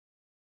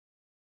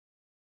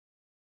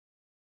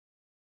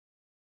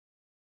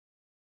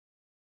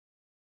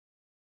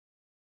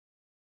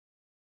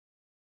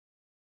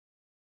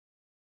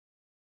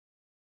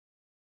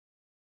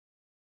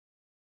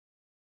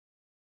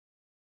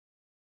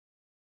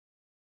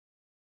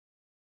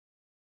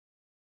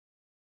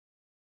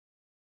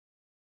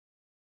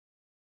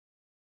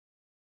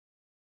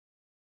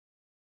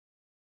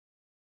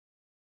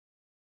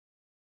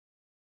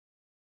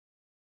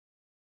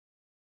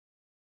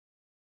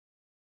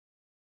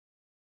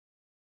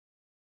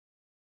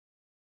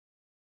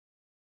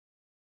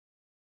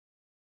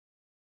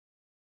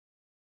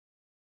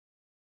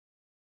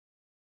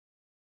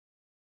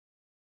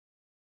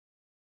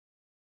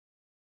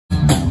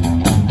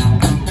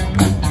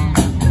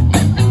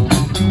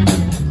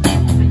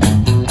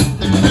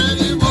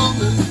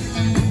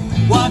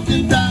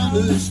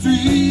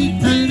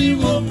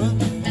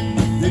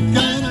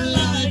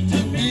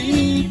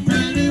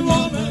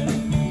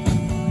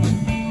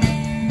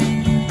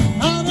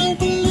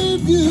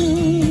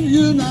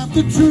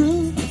the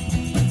truth.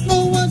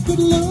 No one could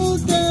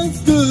look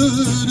as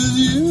good as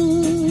you.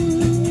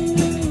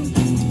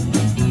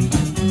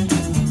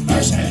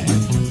 Mercy.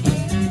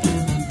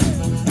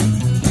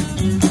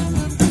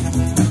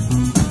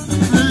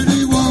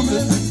 Pretty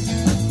woman,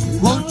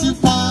 won't you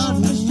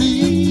pardon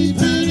me?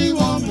 Pretty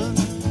woman,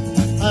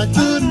 I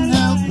couldn't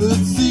help but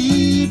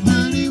see,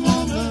 pretty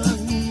woman,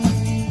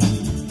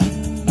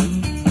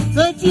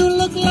 that you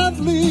look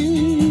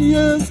lovely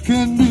as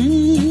can be.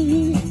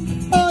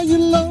 Are you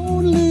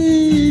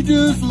lonely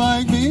just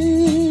like me?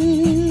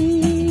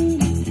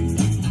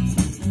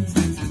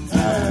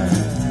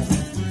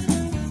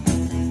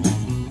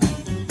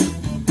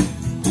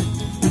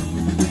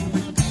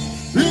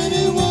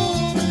 Pretty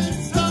woman,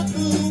 stop a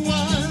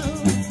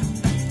while.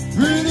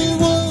 Pretty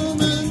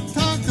woman,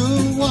 talk a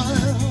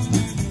while.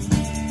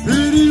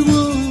 Pretty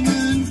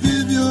woman,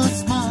 give your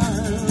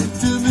smile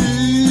to me.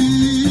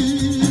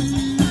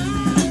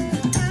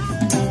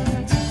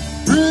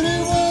 Pretty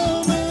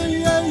woman,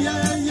 yeah,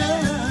 yeah,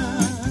 yeah.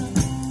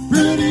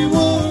 Pretty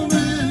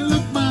woman,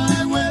 look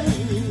my way.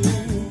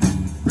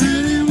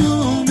 Pretty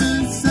woman,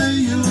 say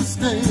you'll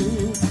stay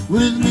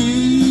with me.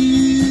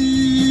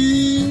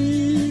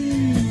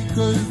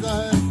 'Cause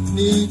I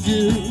need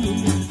you,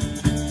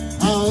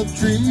 I'll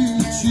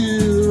treat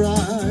you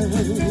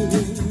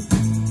right.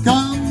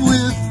 Come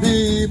with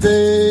me,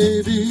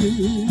 baby,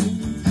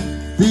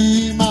 be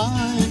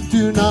mine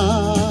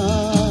tonight.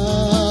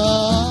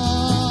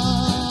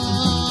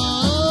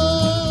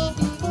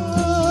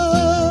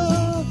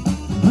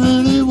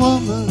 Pretty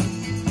woman,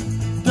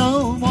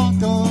 don't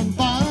walk on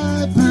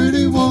by.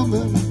 Pretty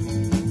woman,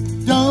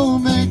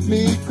 don't make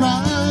me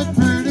cry.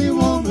 Pretty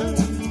woman,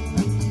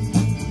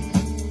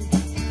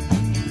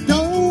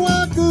 don't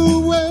walk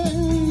away.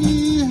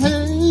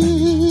 Hey,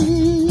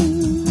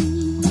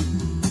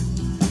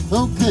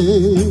 okay,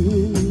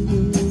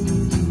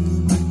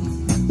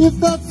 if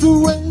that's the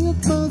way it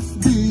must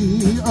be,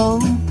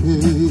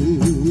 okay.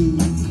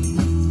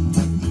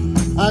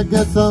 I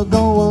guess I'll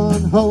go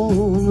on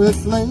home,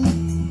 it's late.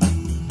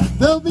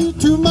 There'll be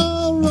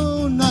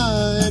tomorrow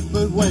night,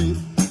 but wait,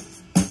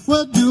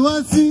 what do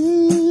I see?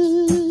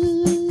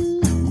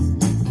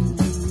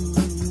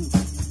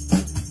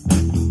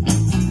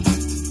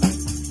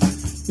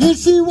 Is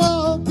she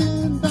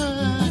walking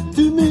back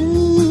to me?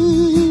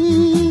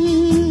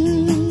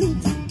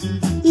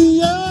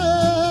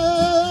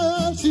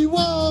 Yeah, she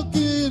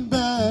walking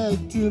back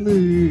to me.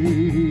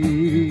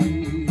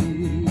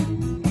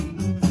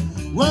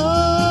 Whoa,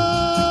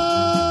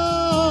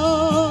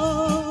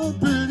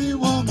 pretty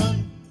woman.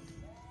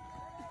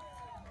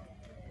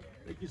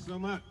 Thank you so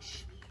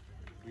much.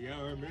 We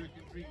are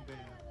American Dream Band.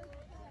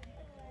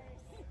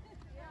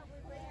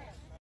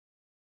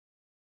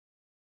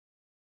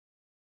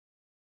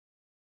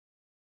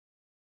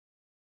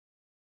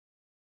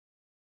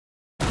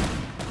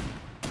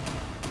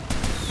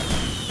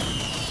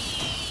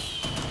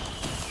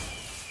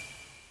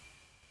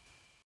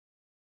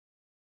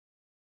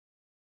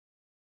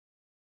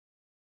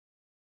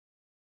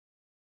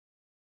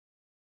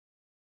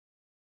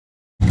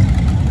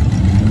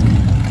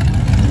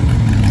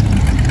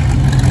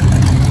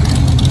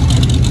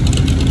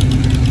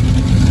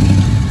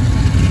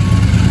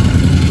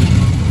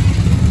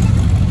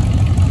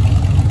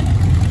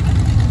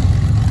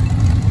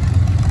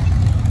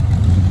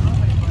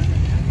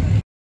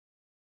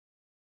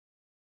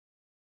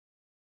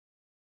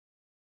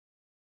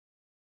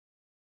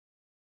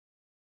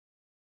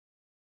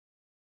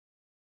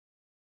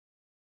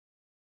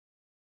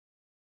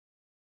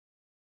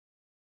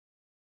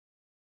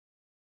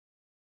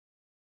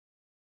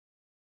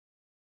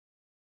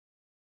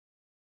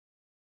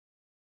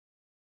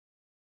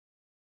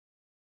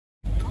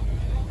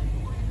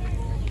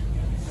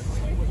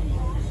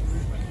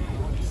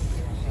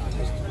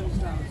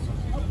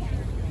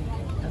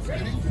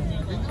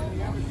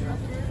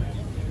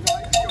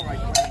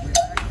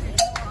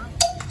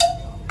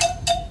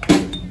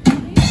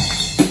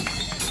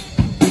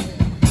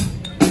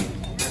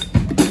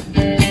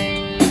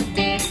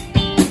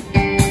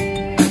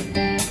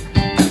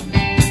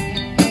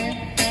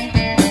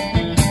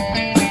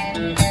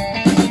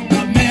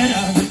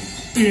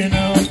 In a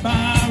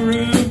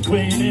barroom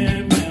queen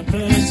in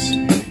Memphis,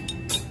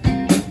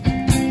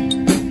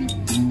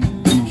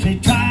 she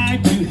tried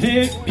to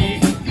hit me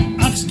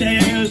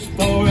upstairs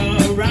for a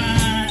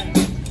ride.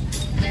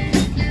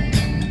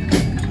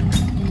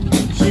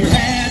 She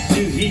had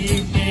to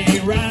heave me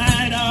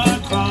right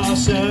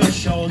across her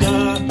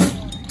shoulder,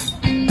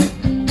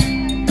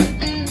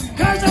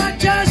 'cause I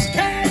just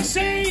can't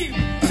seem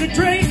to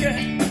drink it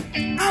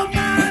out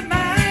my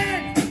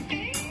mind.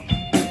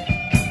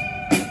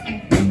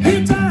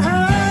 It's a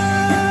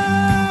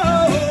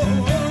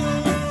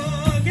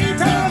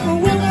guitar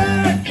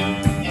woman.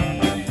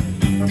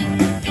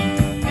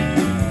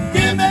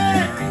 Give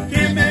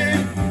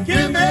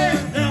me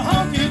the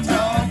honky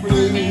tonk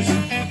blues.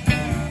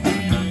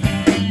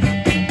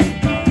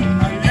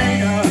 I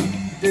later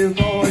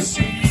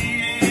divorcee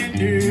in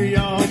New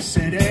York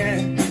City.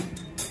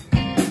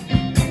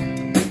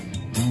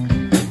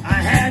 I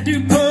had to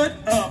put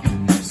up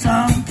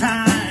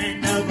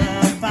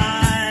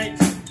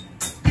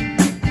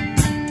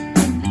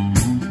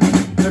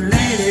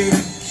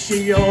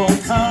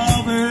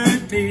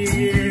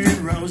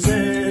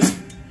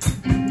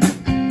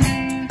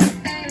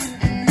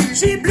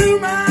she blew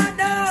my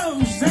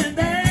nose, and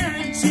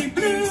then she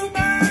blew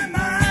my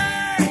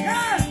mind.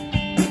 Yeah.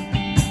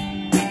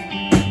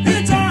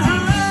 It's a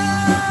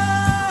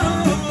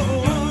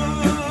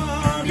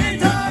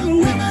honky-tonk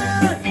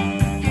woman.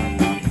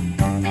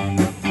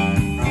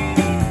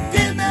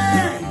 Give me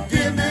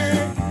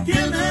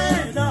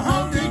the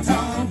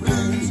honky-tonk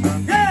blues.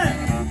 Yeah.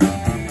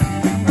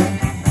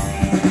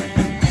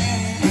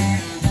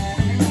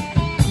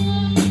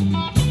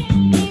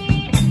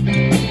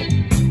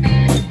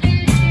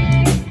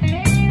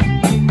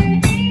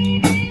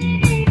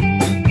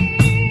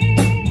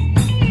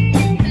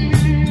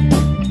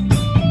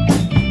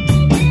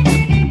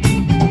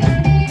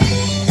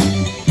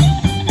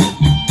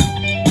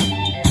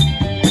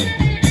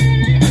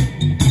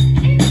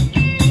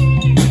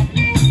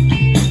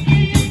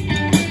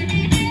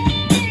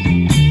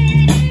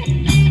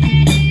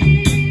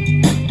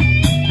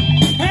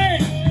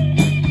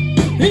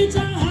 It's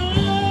a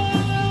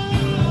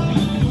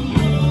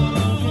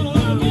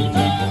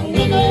honky-tonk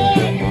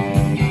woman.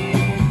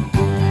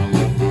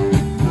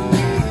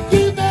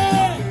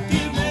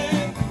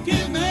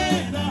 Give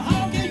me the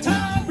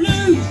honky-tonk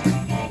blues.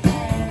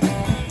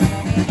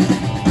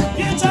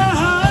 It's a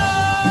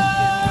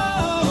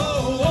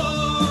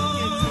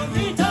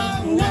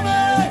honky-tonk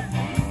woman.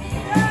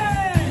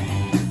 Yeah.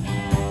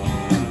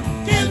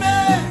 Give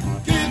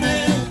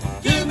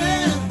me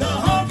the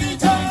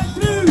honky-tonk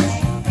blues.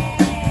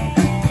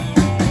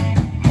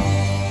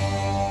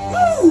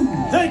 Woo!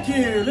 Thank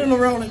you, little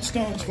Rolling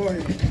Stones for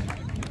you.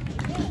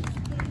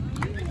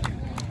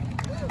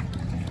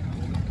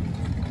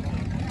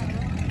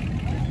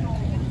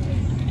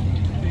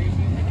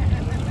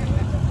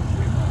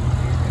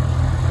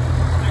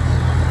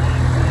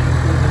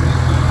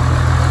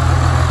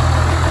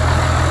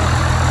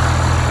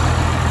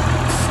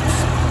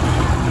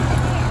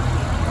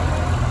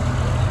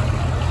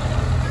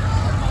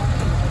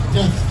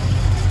 Yes.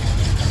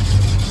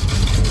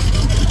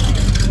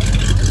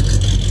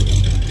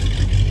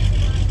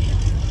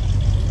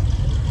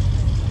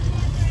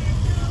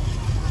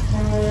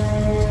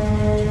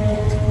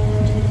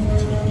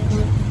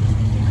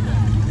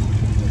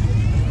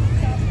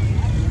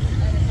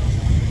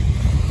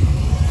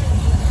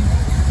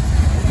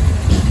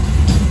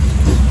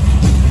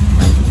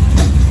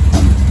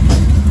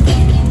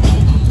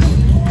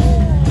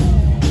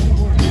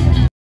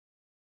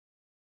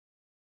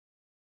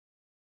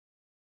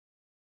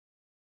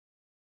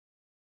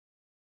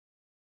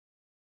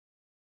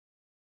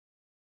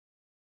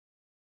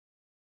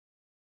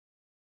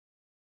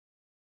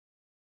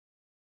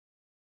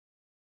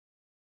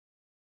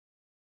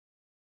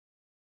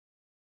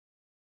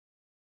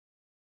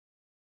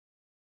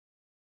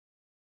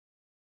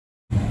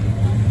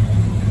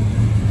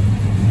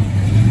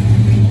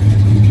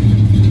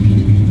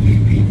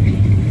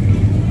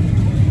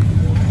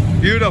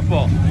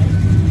 Beautiful.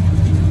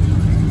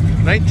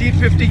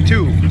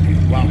 1952.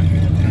 Wow.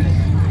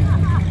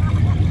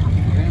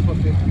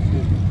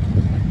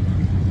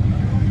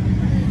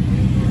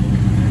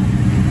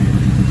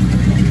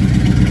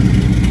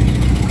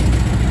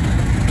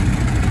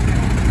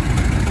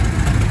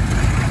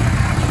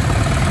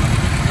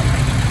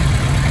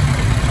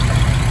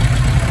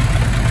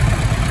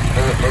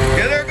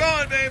 Get her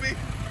going, baby.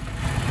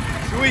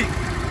 Sweet.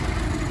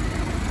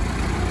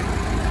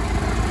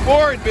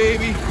 Forward,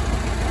 baby.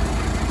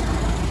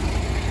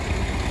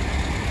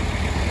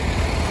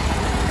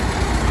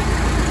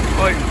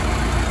 Like,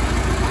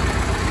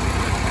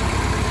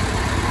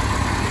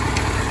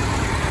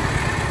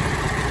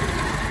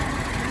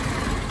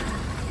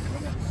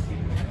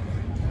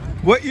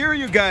 what year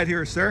you got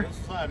here, sir? It's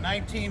a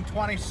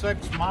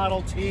 1926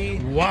 Model T.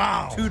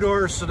 Wow.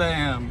 Two-door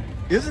sedan.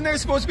 Isn't there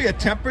supposed to be a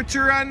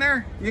temperature on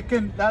there? You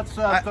can, that's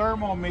a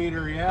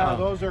thermometer, yeah, Oh.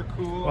 those are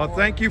cool. Well,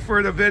 thank you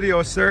for the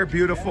video, sir.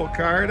 Beautiful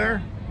car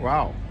there.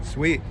 Wow,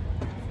 sweet.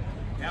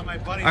 Yeah, my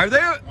buddy. Are they,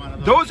 one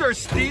of those are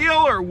steel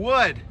or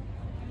wood?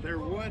 They're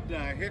wood,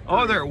 hickory.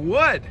 Oh, they're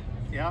wood.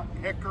 Yeah,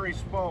 hickory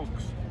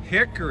spokes.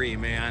 Hickory,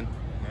 man.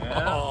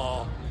 Yeah.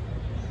 Oh.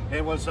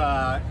 It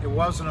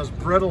wasn't as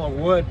brittle a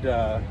wood,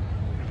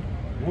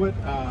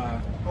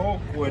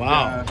 oak would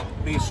Wow.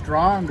 be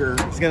stronger.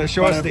 It's gonna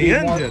show but us it'd the be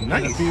engine. More,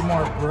 Nice. It'd be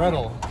more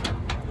brittle.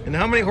 And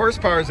how many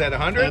horsepower is that,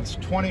 100? That's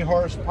 20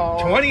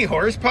 horsepower. 20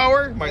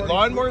 horsepower? My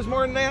lawnmower's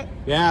more than that?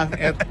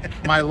 Yeah,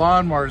 my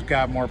lawnmower's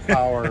got more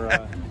power.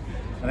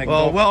 And I can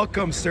Well, go,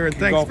 welcome, sir, and you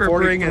thanks go for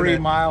bringing 43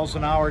 it. miles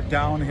an hour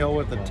downhill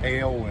with the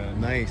tailwind.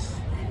 Nice.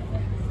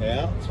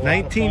 Yeah, it's a lot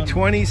of fun.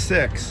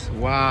 1926.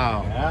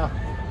 Wow. Yeah.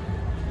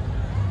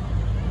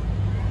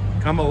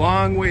 Come a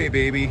long way,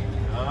 baby.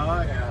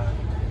 Oh yeah.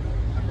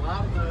 A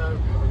lot of the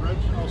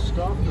original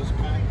stuff is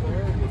kind of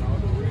there, you know.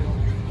 The